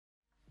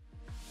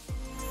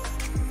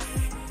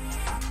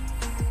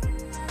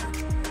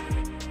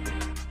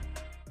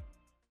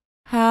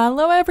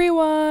Hello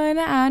everyone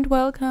and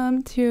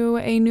welcome to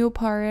a new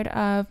part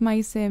of my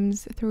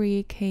Sims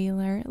 3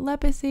 Caylor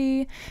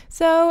Lepacy.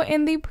 So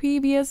in the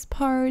previous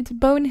part,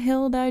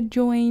 Bonehilda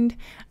joined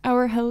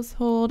our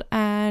household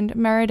and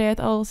Meredith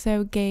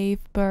also gave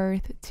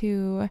birth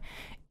to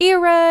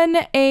Erin,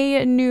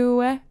 a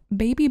new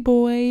baby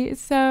boy.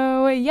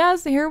 So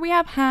yes, here we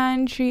have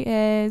Han. She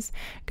is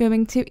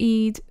going to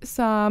eat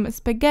some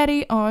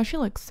spaghetti. Oh, she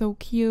looks so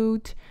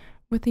cute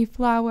with the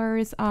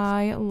flowers.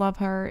 I love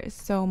her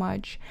so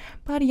much.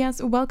 But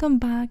yes, welcome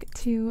back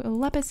to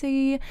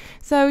Lepacy.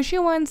 So she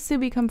wants to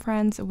become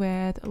friends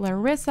with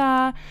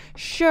Larisa.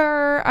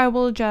 Sure, I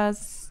will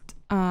just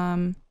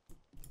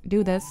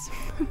do this.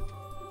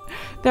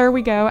 There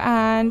we go.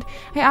 And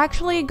I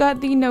actually got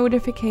the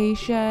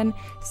notification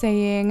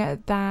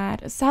saying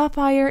that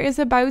Sapphire is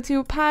about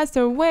to pass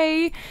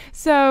away,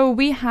 so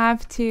we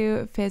have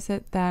to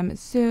visit them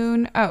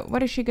soon. Oh,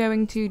 what is she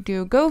going to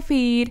do? Go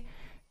feed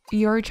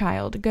your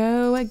child.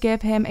 Go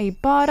give him a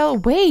bottle.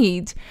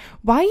 Wait,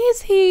 why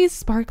is he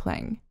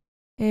sparkling?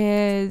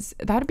 Is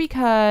that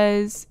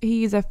because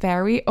he's a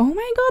fairy? Oh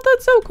my god,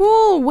 that's so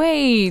cool.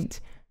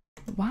 Wait,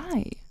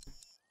 why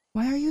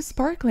are you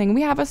sparkling?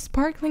 We have a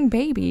sparkling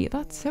baby.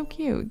 That's so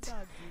cute.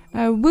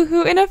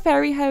 Woohoo, in a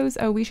fairy house.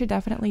 Oh, we should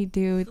definitely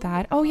do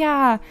that. Oh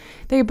yeah,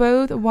 they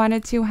both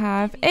wanted to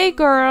have a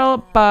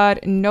girl,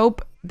 but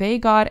nope, they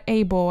got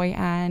a boy,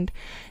 and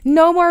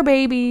no more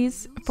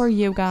babies for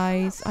you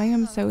guys. I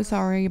am so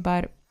sorry,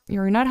 but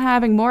you're not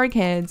having more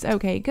kids.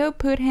 Okay, go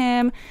put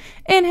him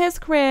in his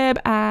crib,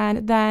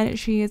 and then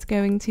she is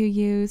going to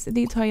use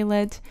the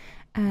toilet.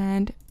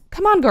 And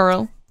come on,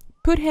 girl,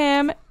 put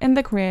him in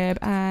the crib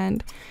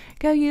and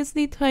go use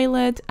the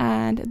toilet.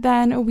 And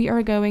then we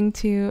are going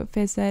to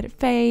visit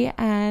Faye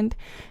and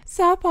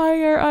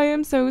Sapphire. I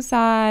am so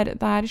sad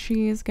that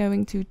she is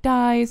going to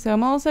die, so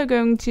I'm also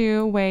going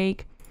to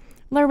wake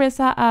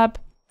Larisa up,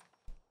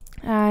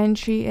 and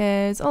she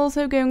is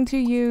also going to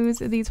use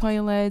the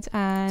toilet,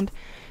 and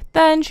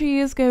then she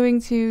is going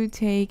to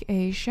take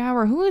a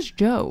shower. Who is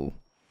Joe?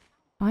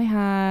 I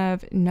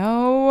have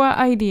no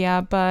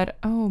idea, but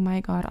oh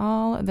my god,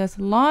 all this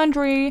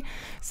laundry.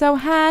 So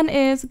Han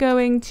is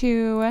going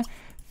to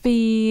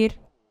feed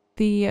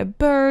the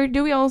bird.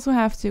 Do we also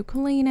have to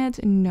clean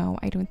it? No,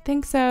 I don't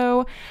think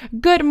so.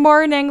 Good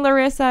morning,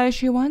 Larisa.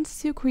 She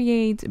wants to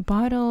create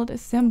bottled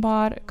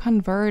Simbot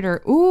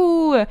converter.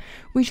 Ooh,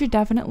 we should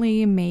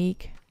definitely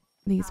make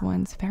these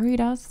ones. Fairy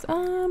dust.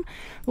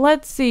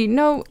 Let's see.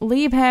 No,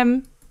 leave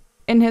him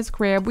in his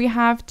crib. We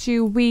have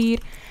to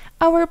weed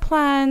our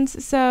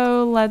plants,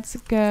 so let's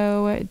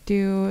go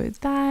do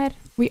that.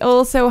 We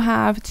also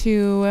have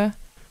to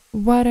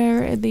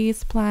water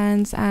these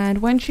plants,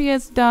 and when she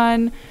is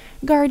done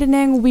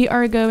gardening, we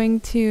are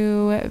going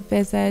to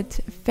visit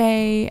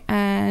Faye.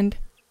 And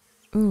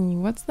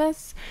ooh, what's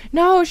this?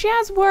 No, she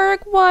has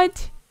work.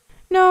 What?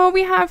 No,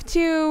 we have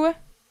to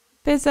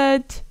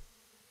visit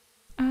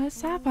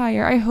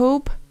Sapphire. I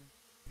hope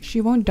she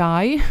won't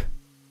die.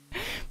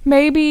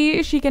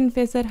 Maybe she can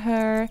visit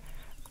her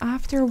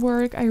after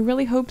work. I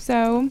really hope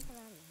so.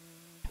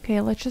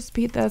 Okay, let's just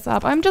speed this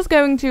up. I'm just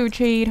going to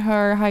cheat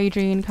her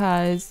hygiene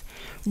because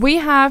we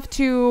have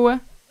to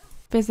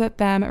visit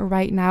them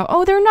right now.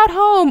 Oh, they're not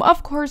home.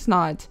 Of course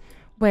not.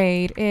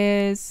 Wait,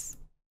 is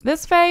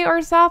this Faye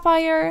or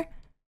Sapphire?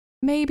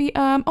 Maybe,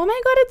 oh my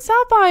god, it's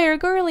Sapphire.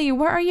 Girly,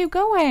 where are you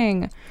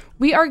going?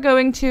 We are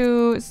going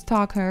to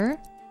stalk her.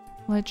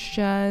 Let's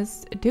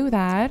just do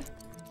that.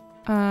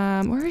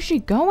 Where is she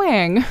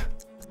going?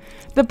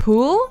 The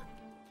pool?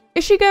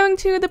 Is she going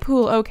to the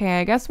pool?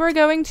 Okay, I guess we're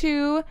going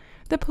to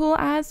the pool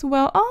as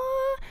well.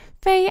 Oh,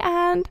 Faye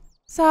and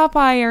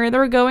Sapphire,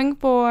 they're going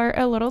for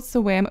a little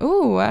swim.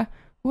 Ooh,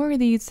 who are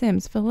these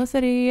Sims?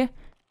 Felicity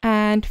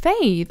and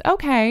Faith.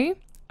 Okay,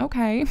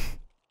 okay.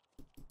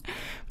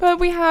 But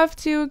we have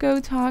to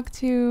go talk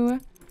to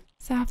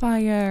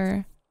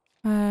Sapphire.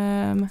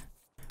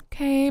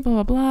 Okay,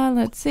 blah, blah, blah.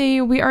 Let's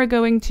see. We are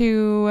going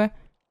to,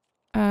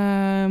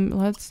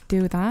 let's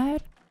do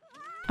that,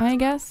 I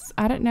guess.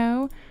 I don't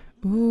know.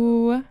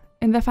 Ooh,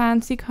 in the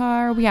fancy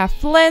car, we have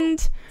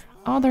Flint.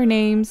 All their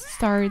names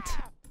start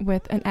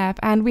with an F.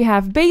 And we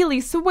have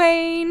Bailey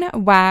Swain.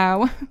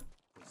 Wow.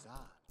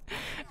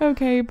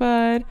 Okay,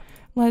 but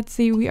let's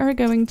see. We are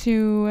going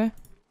to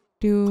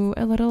do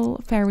a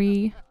little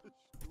fairy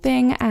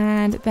thing,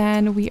 and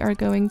then we are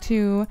going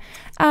to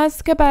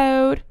ask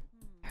about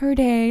her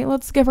day.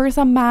 Let's give her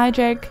some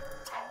magic,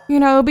 you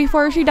know,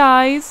 before she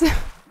dies.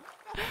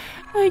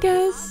 I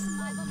guess.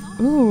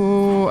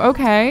 Ooh,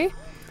 okay.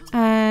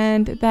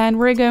 And then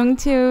we're going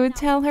to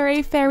tell her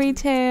a fairy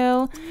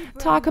tale,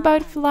 talk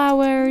about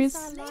flowers,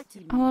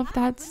 all of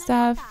that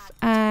stuff,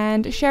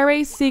 and share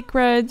a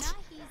secret.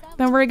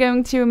 Then we're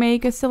going to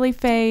make a silly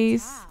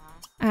face,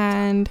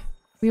 and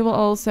we will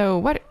also...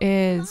 What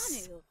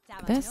is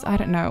this? I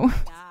don't know.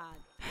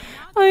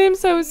 I am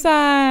so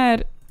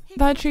sad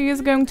that she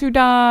is going to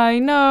die.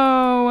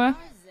 No,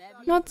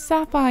 not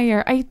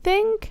Sapphire. I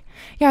think...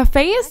 Yeah,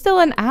 Faye is still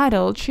an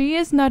adult. She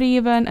is not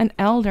even an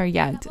elder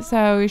yet.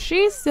 So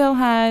she still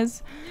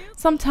has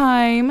some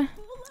time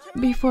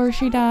before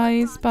she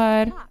dies,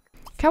 but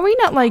can we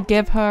not like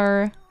give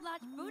her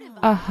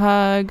a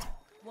hug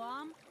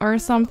or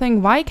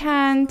something? Why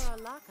can't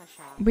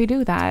we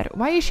do that?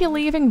 Why is she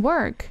leaving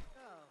work?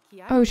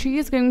 Oh, she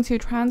is going to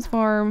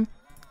transform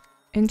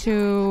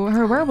into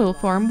her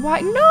werewolf form. Why?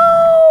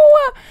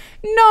 No!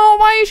 No,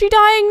 why is she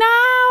dying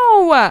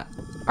now?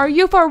 Are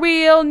you for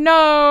real?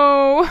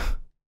 No!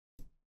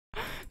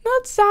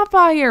 Not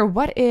Sapphire.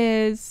 What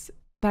is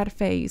that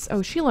face?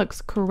 Oh, she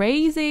looks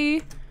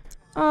crazy.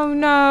 Oh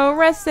no,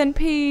 rest in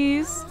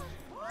peace.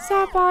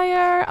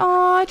 Sapphire.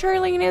 Aw,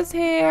 Charlene is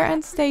here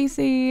and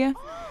Stacy.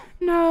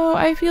 No,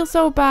 I feel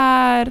so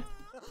bad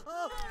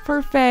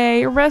for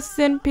Faye. Rest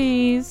in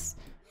peace,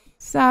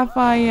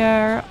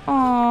 Sapphire.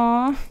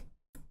 Aw.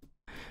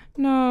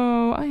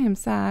 No, I am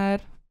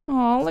sad.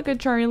 Oh, look at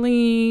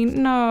Charlene.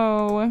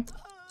 No.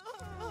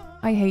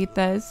 I hate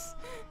this.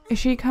 Is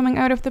she coming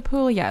out of the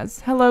pool?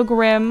 Yes. Hello,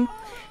 Grim.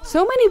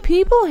 So many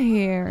people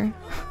here.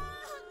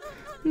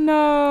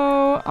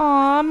 No.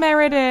 Aw,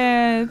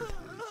 Meredith.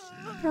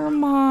 Her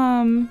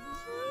mom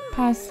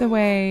passed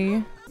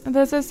away.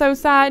 This is so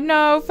sad.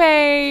 No,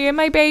 Faye,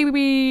 my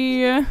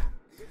baby.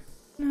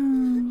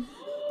 No.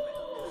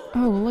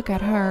 Oh, look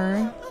at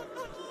her.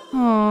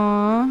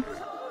 Aw.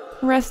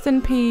 Rest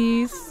in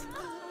peace,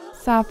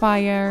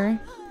 Sapphire.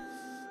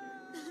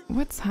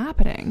 What's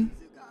happening?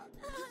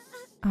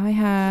 I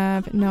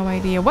have no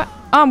idea. What?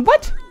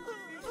 What?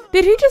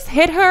 Did he just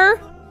hit her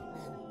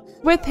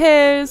with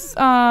his,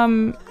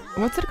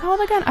 what's it called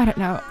again? I don't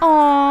know.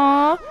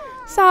 Aww.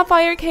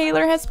 Sapphire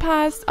Caylor has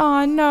passed.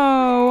 Aw,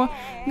 no.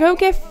 Go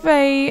give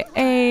Faye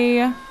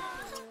a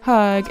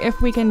hug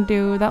if we can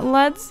do that.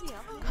 Let's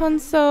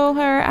console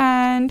her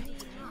and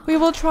we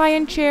will try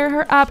and cheer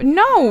her up.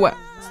 No!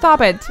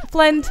 Stop it.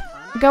 Flint,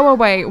 go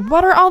away.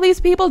 What are all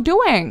these people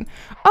doing?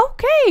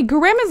 Okay,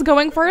 Grim is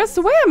going for a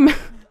swim.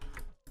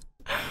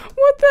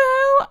 What the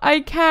hell?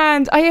 I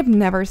can't. I have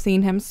never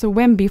seen him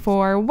swim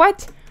before.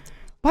 What?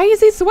 Why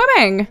is he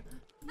swimming?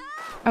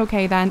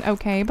 Okay then,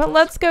 okay. But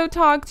let's go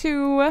talk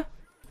to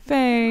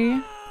Faye.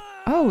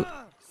 Oh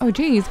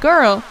geez,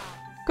 girl.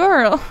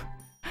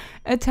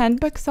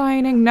 Attend book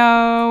signing.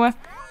 No,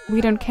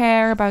 we don't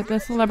care about the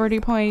celebrity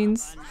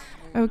points.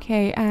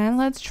 Okay, and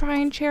let's try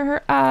and cheer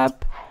her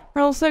up.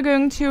 We're also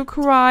going to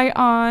cry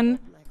on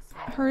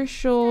her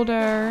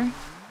shoulder.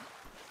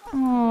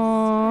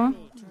 Aww.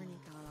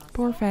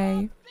 Poor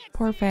Faye.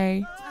 Poor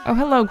Faye. Oh,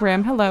 hello,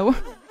 Grim. Hello.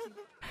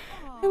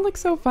 It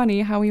looks so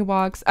funny how he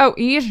walks. Oh,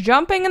 he's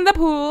jumping in the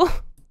pool.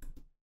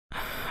 Oh,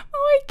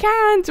 I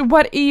can't.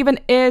 What even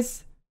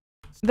is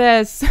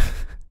this?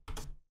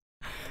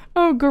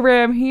 Oh,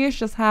 Grim. He is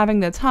just having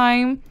the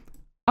time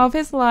of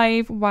his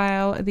life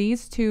while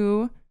these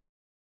two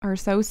are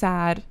so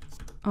sad.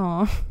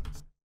 Aw.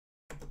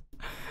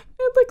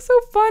 It looks so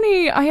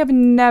funny. I have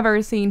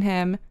never seen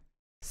him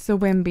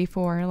swim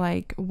before.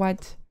 Like,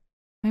 what?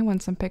 I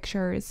want some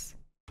pictures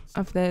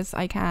of this.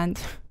 I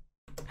can't.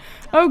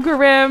 Oh,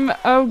 Grim.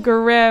 Oh,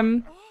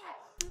 Grim.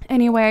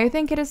 Anyway, I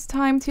think it is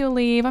time to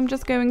leave. I'm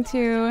just going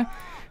to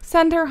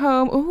send her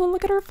home. Oh,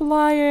 look at her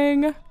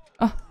flying.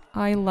 Oh,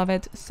 I love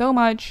it so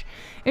much.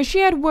 Is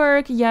she at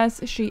work?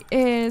 Yes, she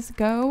is.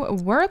 Go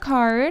work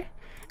hard.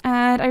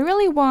 And I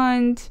really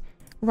want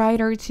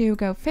Ryder to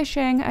go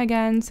fishing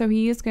again, so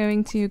he is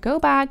going to go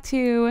back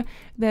to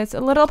this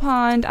little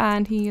pond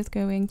and he is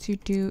going to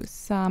do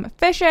some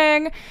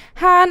fishing.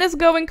 Han is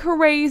going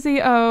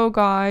crazy. Oh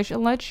gosh,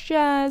 let's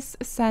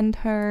just send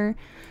her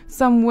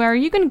somewhere.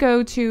 You can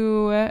go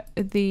to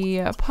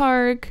the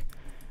park,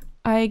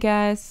 I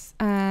guess,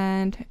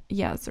 and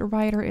yes,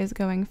 Ryder is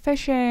going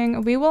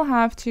fishing. We will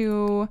have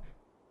to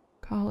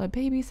call a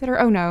babysitter.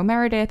 Oh no,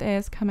 Meredith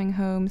is coming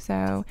home,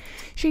 so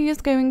she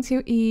is going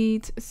to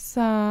eat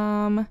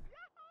some,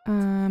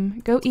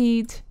 go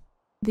eat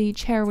the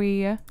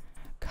cherry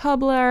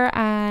cobbler,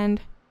 and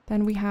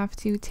then we have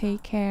to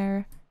take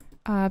care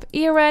of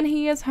Aaron.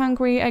 He is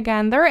hungry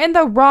again. They're in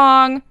the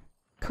wrong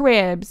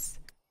cribs.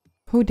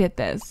 Who did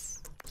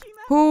this?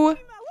 Who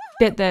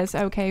did this?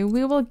 Okay,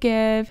 we will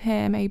give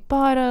him a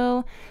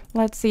bottle.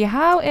 Let's see,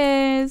 how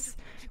is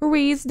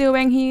Reese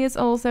doing? He is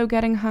also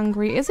getting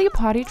hungry. Is he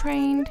potty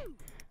trained?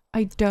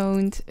 I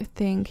don't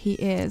think he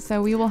is,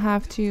 so we will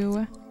have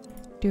to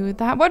do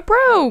that. What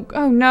broke?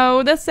 Oh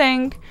no, the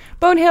sink.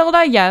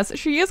 Bonehilda, yes,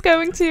 she is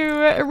going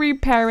to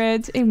repair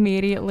it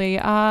immediately.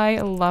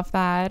 I love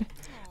that.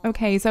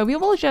 Okay, so we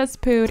will just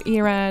put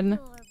Aaron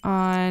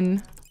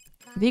on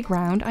the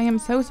ground. I am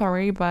so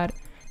sorry, but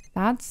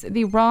that's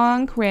the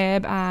wrong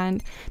crib.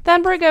 And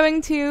then we're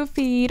going to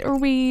feed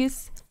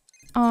Reese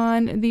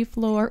on the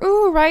floor.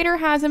 Ooh, Ryder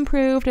has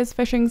improved his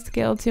fishing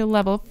skill to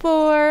level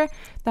 4.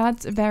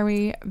 That's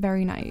very,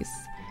 very nice.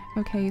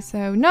 Okay,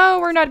 so no,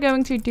 we're not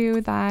going to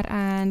do that.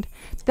 And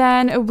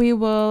then we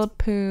will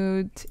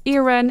put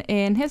Aaron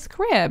in his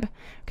crib.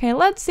 Okay,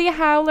 let's see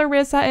how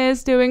Larisa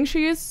is doing.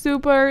 She is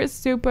super,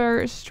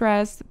 super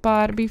stressed.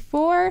 But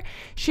before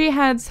she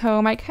heads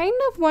home, I kind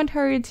of want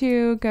her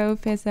to go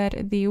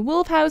visit the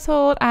Wolf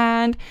household.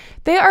 And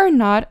they are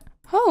not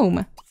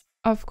home,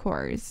 of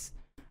course.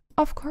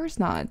 Of course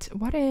not.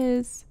 What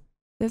is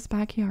this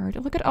backyard?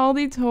 Look at all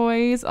the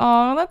toys.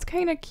 Oh, that's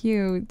kind of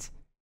cute.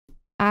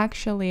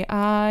 Actually,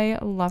 I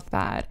love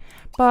that.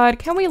 But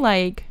can we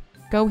like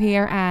go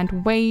here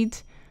and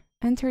wait?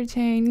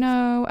 Entertain?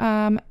 No.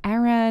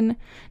 Aaron.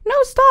 No,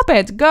 stop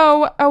it.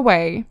 Go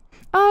away.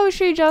 Oh,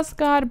 she just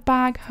got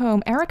back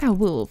home. Erica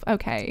Wolf.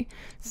 Okay.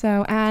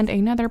 So, and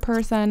another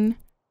person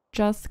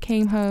just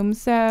came home.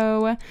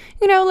 So,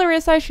 you know,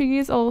 Larisa,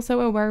 she's also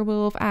a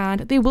werewolf,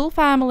 and the Wolf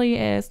family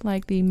is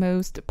like the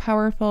most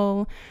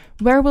powerful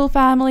werewolf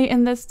family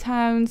in this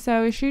town.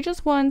 So she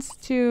just wants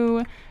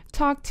to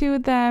talk to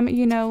them.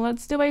 You know,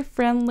 let's do a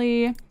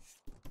friendly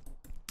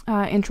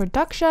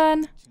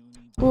introduction.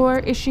 Or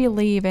is she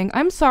leaving?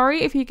 I'm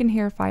sorry if you can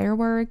hear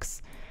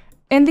fireworks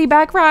in the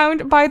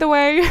background, by the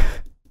way.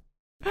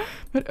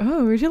 But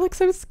oh, she looks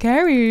so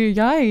scary.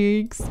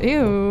 Yikes.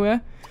 Ew.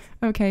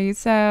 Okay,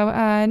 so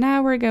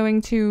now we're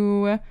going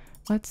to,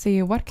 let's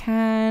see, what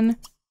can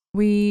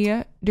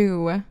we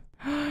do?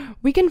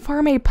 We can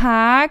form a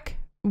pack.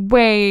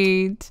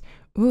 Wait.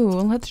 Ooh,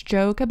 let's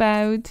joke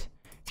about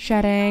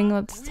shedding.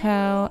 Let's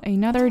tell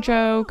another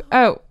joke.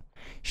 Oh,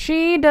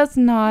 she does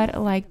not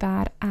like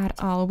that at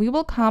all. We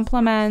will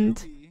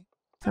compliment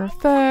her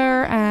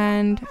fur,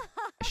 and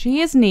she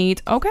is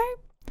neat. Okay.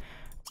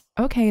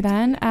 Okay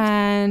then,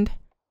 and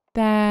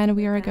then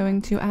we are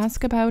going to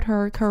ask about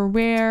her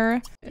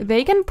career.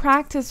 They can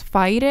practice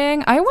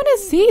fighting. I want to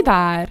see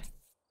that.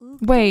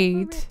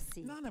 Wait.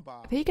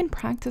 They can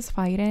practice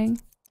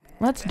fighting?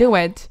 Let's do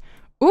it.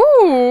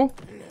 Ooh.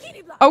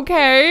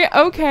 Okay,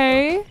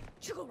 okay.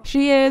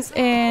 She is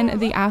in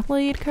the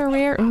athlete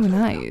career. Ooh,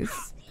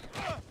 nice.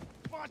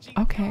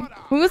 Okay.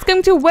 Who's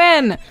going to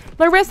win?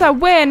 Larisa,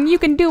 win. You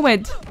can do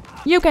it.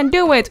 You can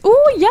do it.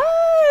 Ooh,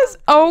 yes.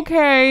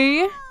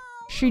 Okay.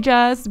 She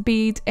just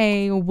beat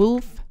a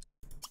wolf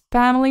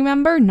family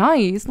member.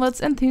 Nice.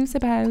 Let's enthuse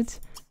about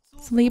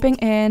sleeping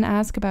in.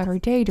 Ask about her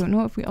day. Don't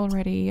know if we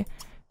already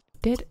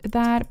did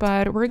that,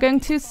 but we're going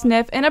to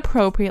sniff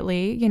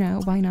inappropriately. You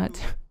know, why not?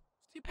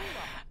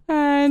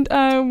 And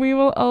we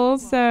will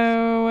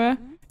also...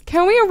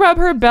 Can we rub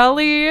her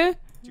belly?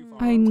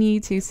 I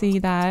need to see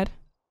that.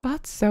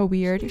 That's so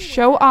weird.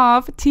 Show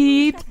off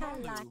teeth.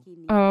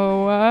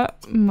 Oh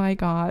my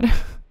god.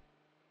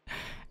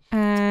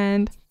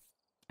 And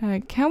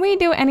can we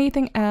do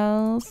anything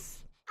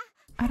else?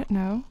 I don't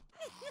know.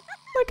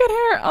 Look at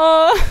her.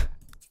 Oh,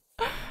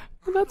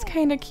 that's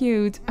kind of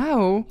cute.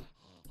 Oh,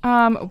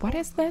 what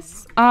is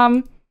this?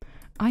 I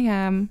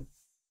am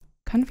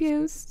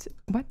confused.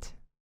 What?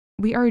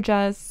 We are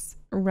just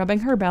rubbing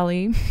her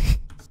belly.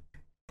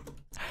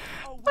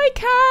 I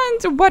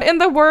can't. What in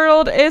the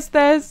world is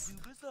this?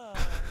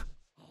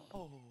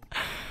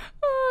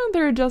 Oh,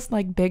 they're just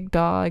like big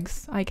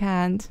dogs. I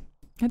can't.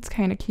 It's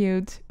kind of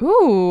cute.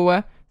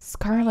 Ooh,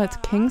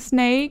 Scarlet King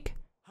Snake.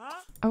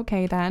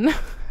 Okay then.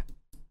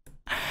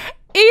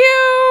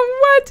 Ew,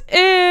 what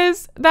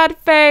is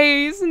that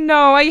face?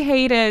 No, I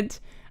hate it.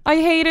 I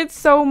hate it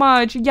so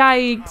much.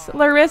 Yikes.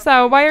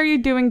 Larisa, why are you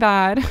doing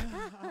that?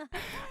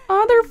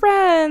 Oh, they're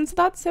friends.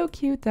 That's so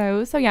cute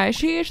though. So yeah,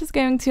 she is just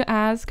going to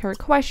ask her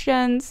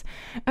questions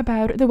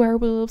about the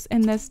werewolves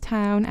in this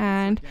town,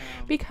 and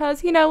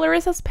because, you know,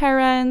 Larisa's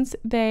parents,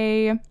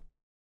 they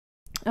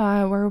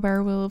were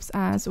werewolves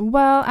as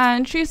well,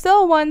 and she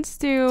still wants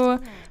to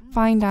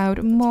find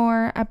out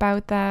more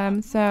about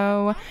them.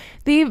 So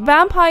the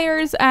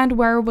vampires and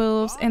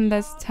werewolves in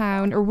this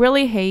town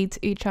really hate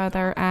each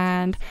other,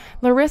 and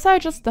Larisa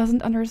just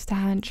doesn't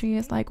understand. She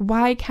is like,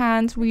 why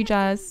can't we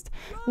just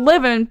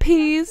live in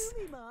peace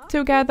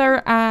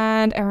together?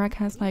 And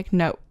Erica's like,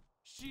 no,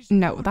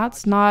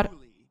 that's not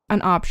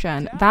an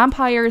option.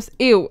 Vampires,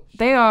 ew,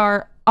 they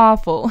are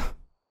awful.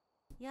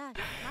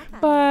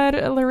 But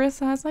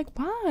Larisa is like,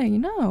 why?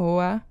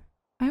 No,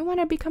 I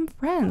want to become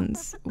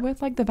friends with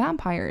like the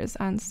vampires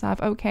and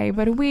stuff. Okay,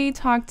 but we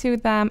talk to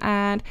them,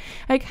 and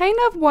I kind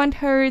of want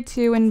her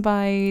to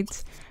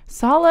invite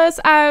Solace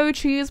out.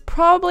 She's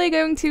probably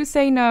going to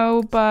say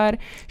no, but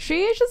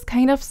she is just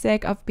kind of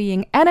sick of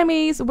being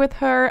enemies with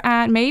her,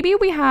 and maybe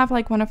we have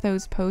like one of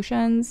those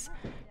potions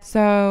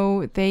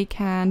so they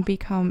can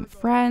become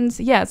friends.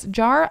 Yes,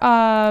 jar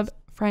of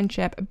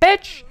friendship.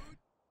 Bitch,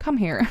 come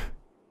here.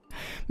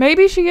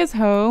 Maybe she is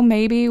home.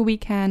 Maybe we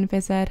can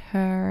visit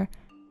her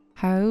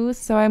house.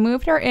 So I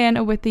moved her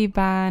in with the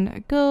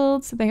Van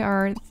Gulds. They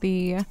are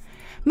the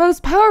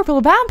most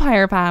powerful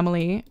vampire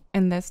family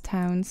in this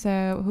town.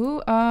 So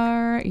who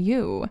are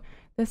you?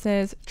 This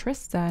is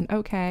Tristan.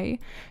 Okay.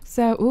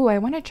 So, ooh, I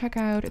want to check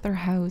out their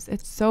house.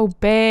 It's so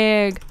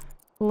big.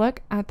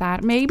 Look at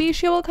that. Maybe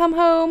she will come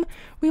home.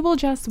 We will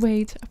just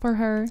wait for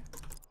her,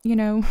 you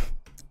know.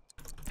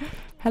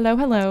 Hello,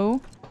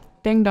 hello.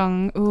 Ding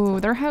dong. Ooh,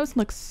 their house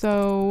looks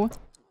so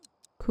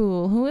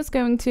cool. Who is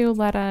going to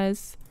let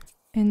us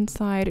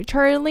inside?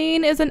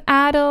 Charlene is an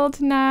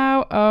adult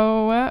now.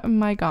 Oh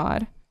my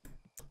god.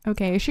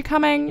 Okay, is she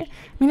coming? I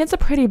mean, it's a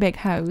pretty big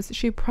house.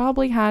 She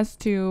probably has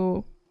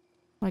to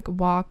like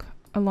walk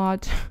a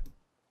lot.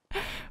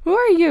 Who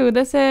are you?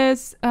 This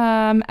is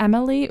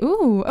Emily.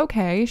 Ooh,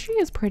 okay. She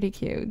is pretty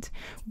cute.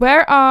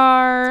 Where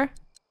are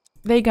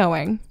they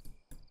going?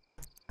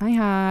 I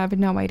have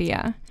no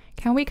idea.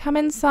 Can we come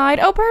inside?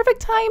 Oh,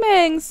 perfect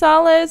timing.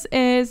 Solace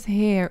is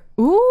here.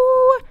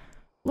 Ooh,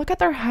 look at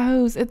their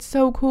house. It's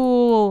so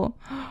cool.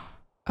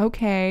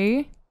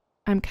 Okay.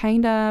 I'm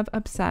kind of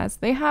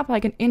obsessed. They have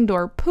like an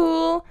indoor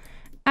pool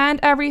and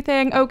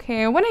everything.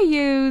 Okay, I want to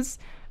use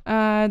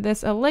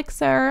this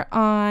elixir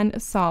on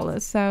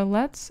Solace. So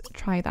let's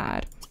try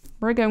that.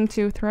 We're going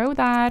to throw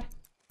that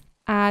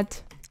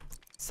at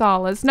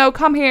Solace. No,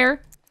 come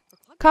here.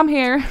 Come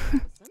here.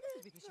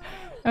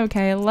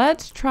 Okay,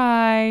 let's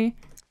try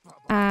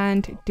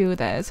and do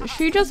this.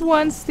 She just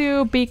wants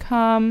to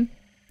become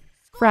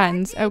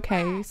friends.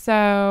 Okay,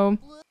 so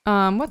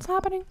what's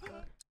happening?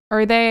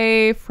 Are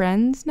they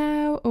friends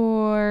now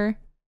or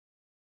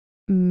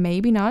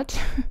maybe not?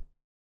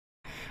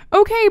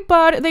 Okay,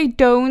 but they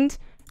don't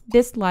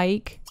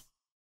dislike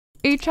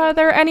each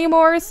other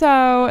anymore,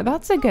 so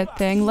that's a good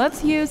thing.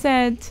 Let's use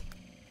it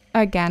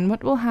again.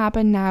 What will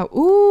happen now?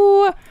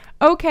 Ooh,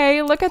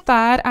 okay, look at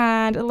that.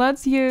 And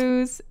let's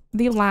use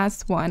the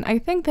last one. I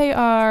think they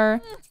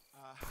are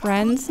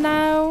friends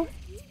now.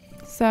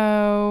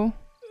 So,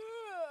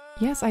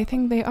 yes, I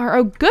think they are.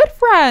 Oh, good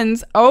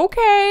friends.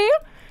 Okay.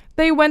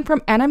 They went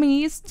from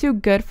enemies to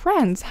good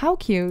friends. How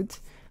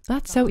cute.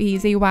 That's so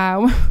easy.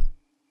 Wow.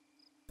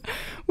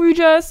 We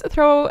just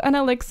throw an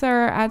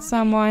elixir at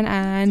someone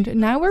and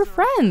now we're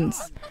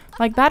friends.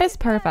 Like, that is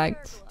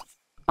perfect.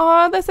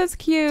 Oh, this is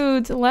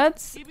cute.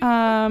 Let's,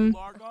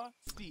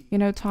 you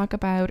know, talk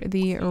about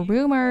the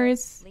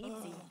rumors.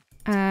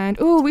 And,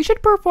 ooh, we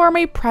should perform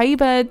a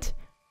private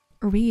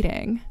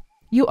reading.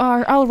 You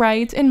are all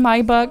right in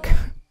my book.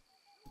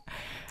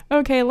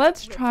 Okay,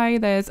 let's try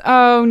this.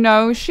 Oh,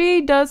 no,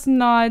 she does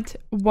not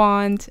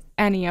want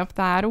any of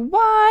that.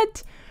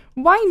 What?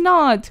 Why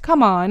not?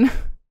 Come on.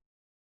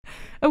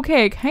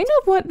 Okay, kind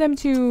of want them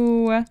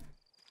to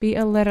be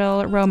a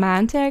little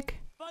romantic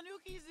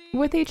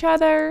with each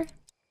other.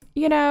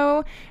 You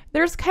know,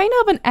 there's kind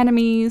of an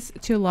enemies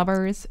to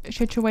lovers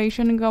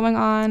situation going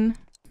on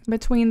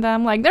between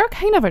them. Like, they're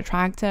kind of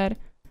attracted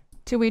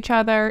to each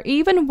other.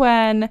 Even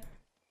when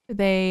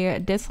they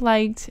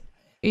disliked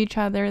each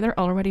other, there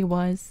already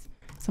was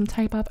some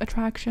type of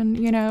attraction,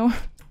 you know?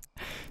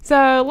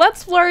 So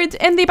let's flirt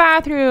in the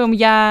bathroom.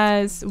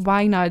 Yes,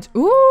 why not?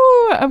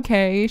 Ooh,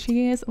 okay,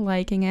 she is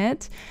liking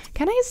it.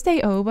 Can I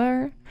stay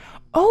over?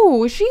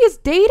 Oh, she is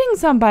dating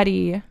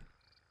somebody.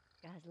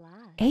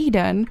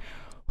 Aiden.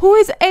 Who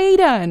is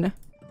Aiden?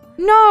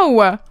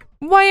 No,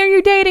 why are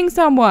you dating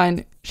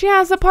someone? She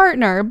has a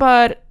partner,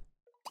 but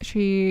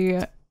she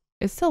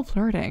is still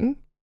flirting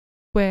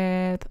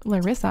with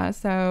Larisa,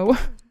 so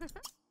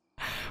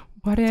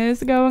what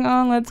is going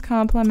on? Let's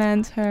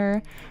compliment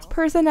her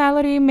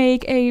personality,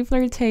 make a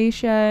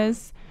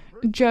flirtatious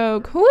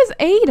joke. Who is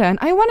Aiden?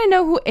 I want to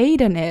know who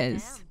Aiden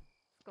is.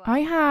 I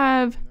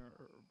have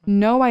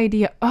no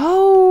idea.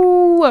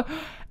 Oh,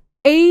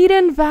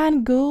 Aiden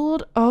Van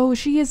Gould. Oh,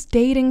 she is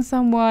dating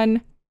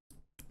someone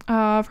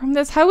from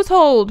this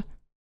household.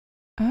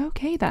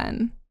 Okay,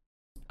 then.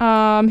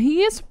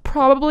 He is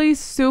probably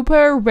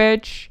super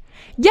rich.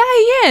 Yeah,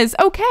 he is.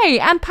 Okay,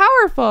 and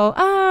powerful.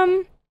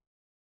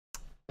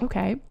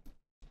 Okay.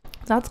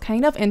 That's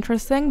kind of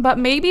interesting, but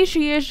maybe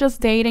she is just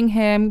dating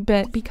him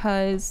but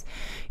because,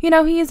 you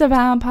know, he's a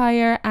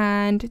vampire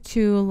and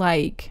to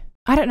like,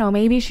 I don't know,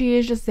 maybe she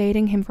is just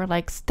dating him for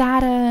like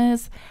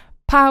status,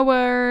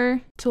 power,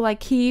 to like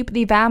keep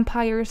the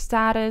vampire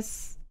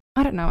status.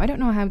 I don't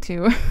know how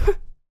to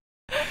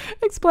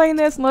explain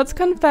this. Let's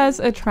confess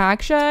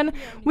attraction.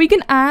 We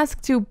can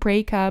ask to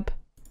break up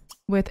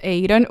with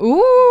Aiden.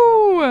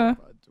 Ooh!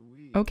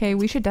 Okay,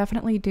 we should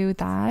definitely do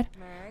that.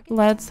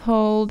 Let's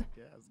hold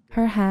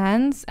her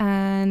hands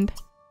and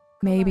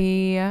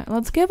maybe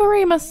let's give her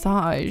a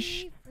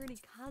massage.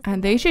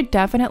 And they should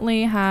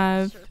definitely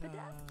have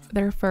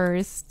their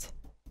first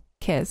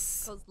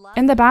kiss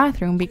in the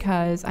bathroom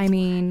because, I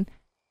mean,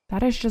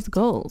 that is just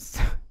goals.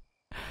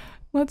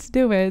 Let's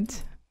do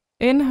it.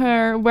 In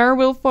her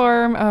werewolf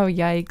form. Oh,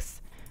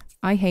 yikes.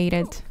 I hate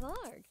it.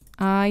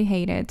 I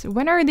hate it.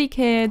 When are the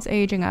kids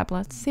aging up?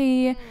 Let's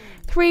see.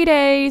 3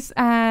 days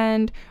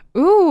and...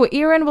 Ooh,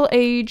 Erin will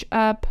age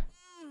up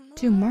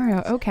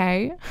tomorrow.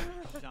 Okay.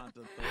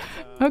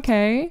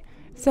 Okay.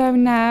 So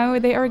now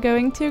they are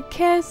going to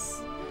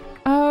kiss.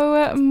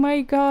 Oh my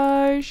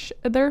gosh.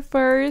 Their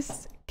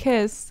first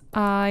kiss.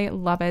 I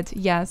love it.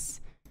 Yes.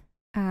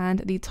 And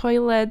the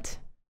toilet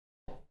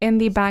in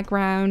the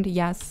background.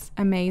 Yes.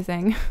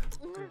 Amazing.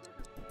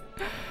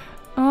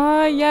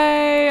 Oh,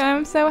 yay.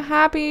 I'm so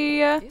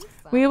happy.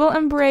 We will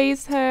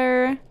embrace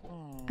her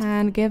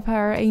and give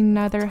her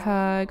another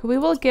hug. We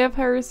will give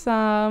her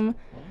some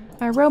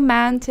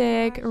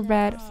romantic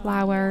red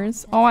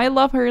flowers. Oh, I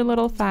love her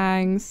little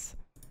fangs.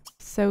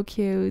 So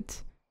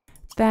cute.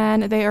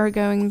 Then they are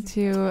going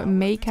to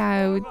make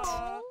out.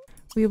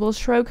 We will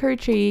stroke her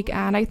cheek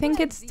and I think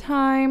it's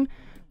time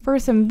for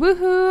some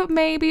woohoo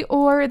maybe,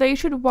 or they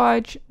should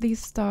watch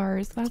these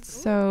stars. That's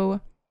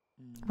so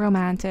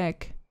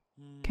romantic.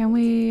 Can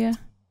we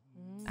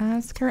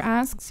ask her?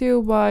 Ask to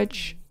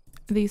watch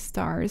these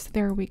stars.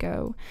 There we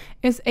go.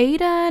 Is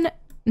Aiden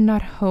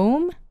not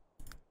home?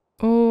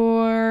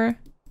 Or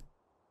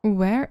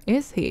where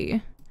is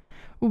he?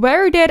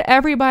 Where did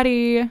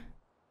everybody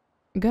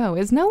go?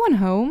 Is no one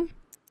home?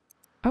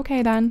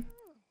 Okay then.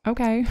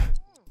 Okay.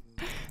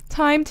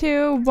 Time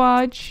to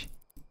watch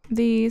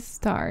these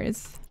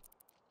stars.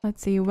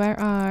 Let's see, where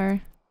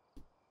are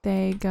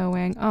they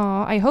going?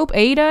 Oh, I hope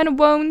Aiden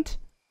won't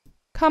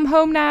come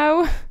home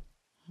now.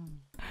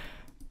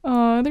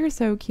 Oh, they're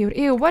so cute.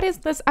 Ew, what is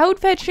this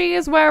outfit she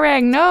is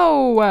wearing?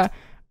 No!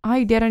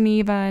 I didn't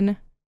even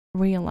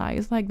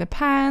realize. Like the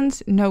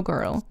pants. No,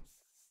 girl.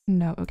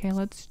 No. Okay,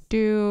 let's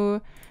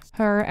do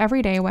her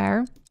everyday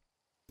wear.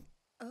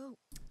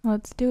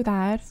 Let's do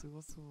that.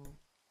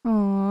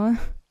 Aww.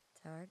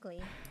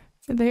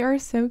 They are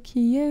so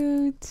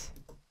cute.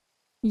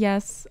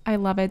 Yes, I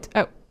love it.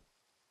 Oh.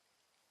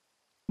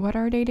 What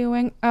are they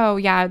doing? Oh,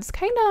 yeah, it's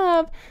kind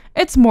of...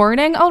 It's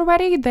morning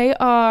already. They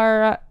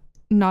are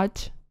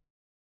not...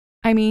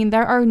 I mean,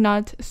 there are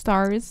not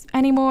stars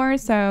anymore,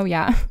 so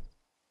yeah.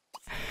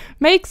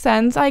 Makes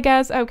sense, I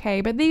guess.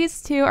 Okay, but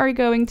these two are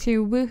going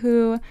to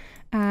woohoo,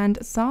 and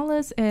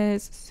Solace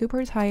is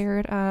super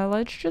tired.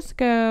 Let's just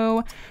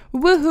go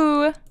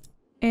woohoo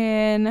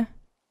in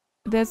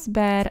this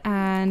bed,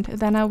 and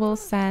then I will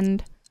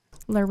send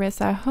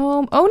Larisa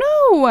home. Oh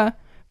no!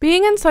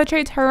 Being in such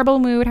a terrible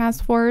mood has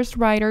forced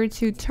Ryder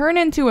to turn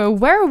into a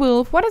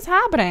werewolf. What is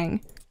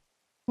happening?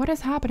 What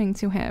is happening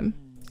to him?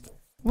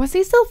 Was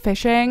he still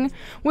fishing?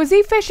 Was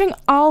he fishing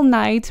all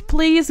night?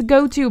 Please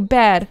go to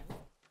bed.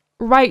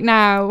 Right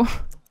now.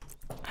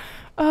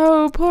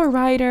 Oh, poor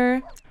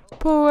Ryder.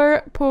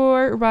 Poor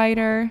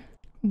Ryder.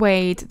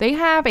 Wait, they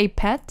have a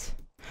pet?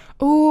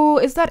 Oh,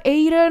 is that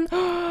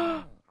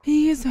Aiden?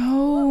 He is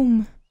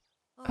home.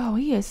 Oh,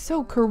 he is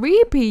so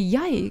creepy.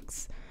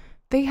 Yikes.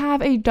 They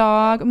have a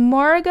dog.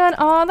 Morgan.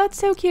 Oh, that's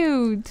so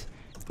cute.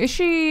 Is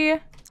she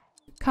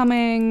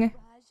coming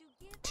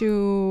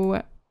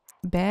to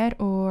bed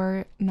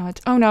or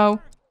not? Oh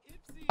no.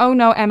 Oh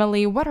no,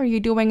 Emily. What are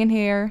you doing in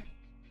here?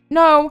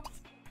 No.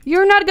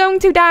 You're not going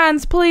to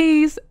dance.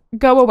 Please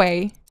go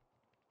away.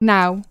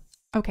 Now.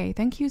 Okay,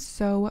 thank you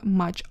so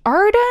much.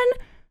 Arden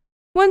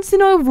wants to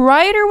know if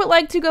Ryder would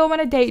like to go on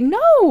a date.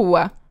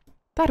 No.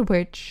 That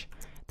witch.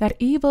 That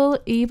evil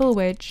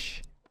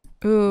witch.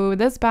 Ooh,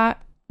 this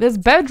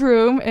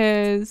bedroom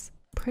is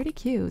pretty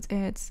cute.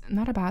 It's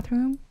not a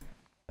bathroom,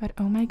 but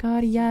oh my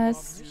god,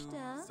 yes.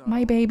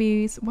 My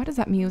babies. What is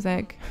that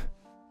music?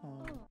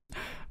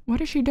 What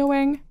is she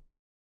doing?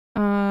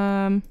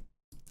 Oh,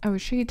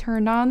 she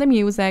turned on the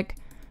music.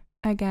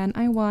 Again,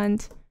 I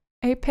want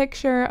a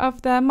picture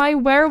of them. My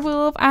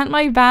werewolf and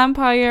my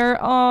vampire.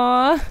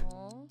 Aww.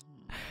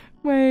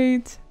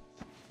 Wait.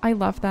 I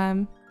love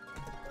them.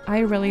 I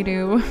really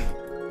do.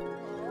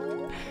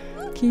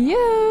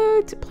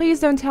 Cute. Please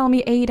don't tell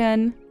me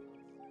Aiden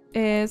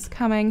is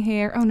coming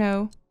here. Oh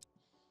no.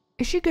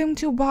 Is she going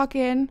to walk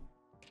in?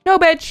 No,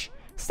 bitch.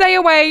 Stay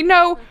away.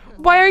 No.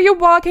 Why are you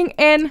walking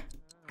in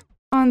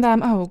on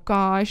them? Oh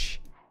gosh.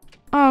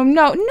 Oh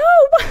no.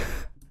 No.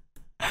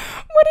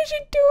 What is she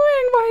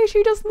doing? Why is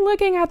she just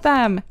looking at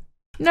them?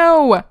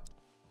 No.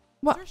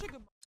 What?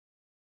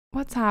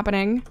 What's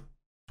happening?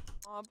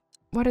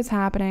 What is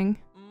happening?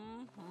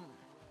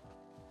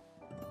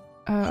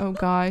 Oh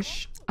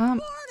gosh.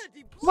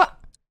 What?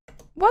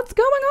 What's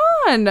going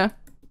on?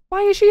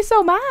 Why is she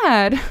so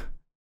mad?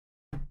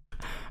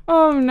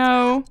 Oh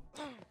no.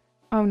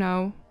 Oh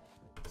no.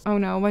 Oh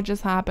no, what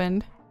just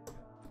happened?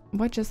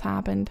 What just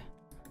happened?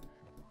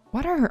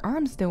 What are her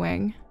arms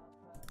doing?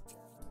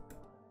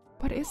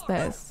 What is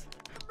this?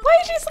 Why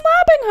is she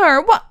slapping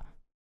her? What?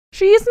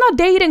 She is not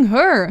dating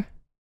her,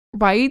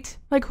 right?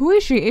 Like, who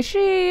is she? Is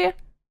she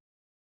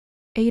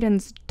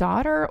Aiden's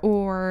daughter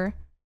or...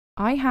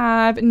 I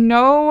have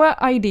no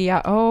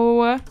idea.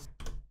 Oh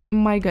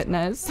my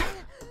goodness.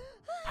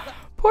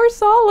 Poor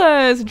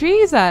Solace.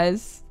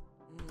 Jesus.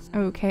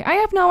 Okay, I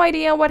have no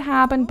idea what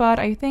happened, but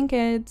I think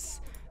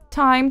it's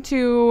time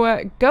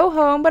to go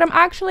home. But I'm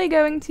actually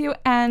going to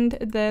end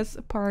this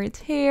part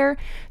here.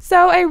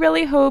 So I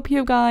really hope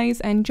you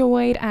guys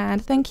enjoyed,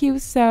 and thank you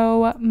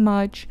so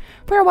much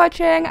for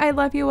watching. I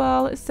love you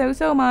all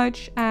so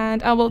much,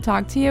 and I will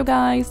talk to you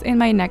guys in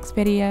my next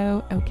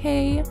video.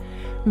 Okay,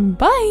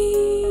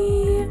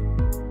 bye.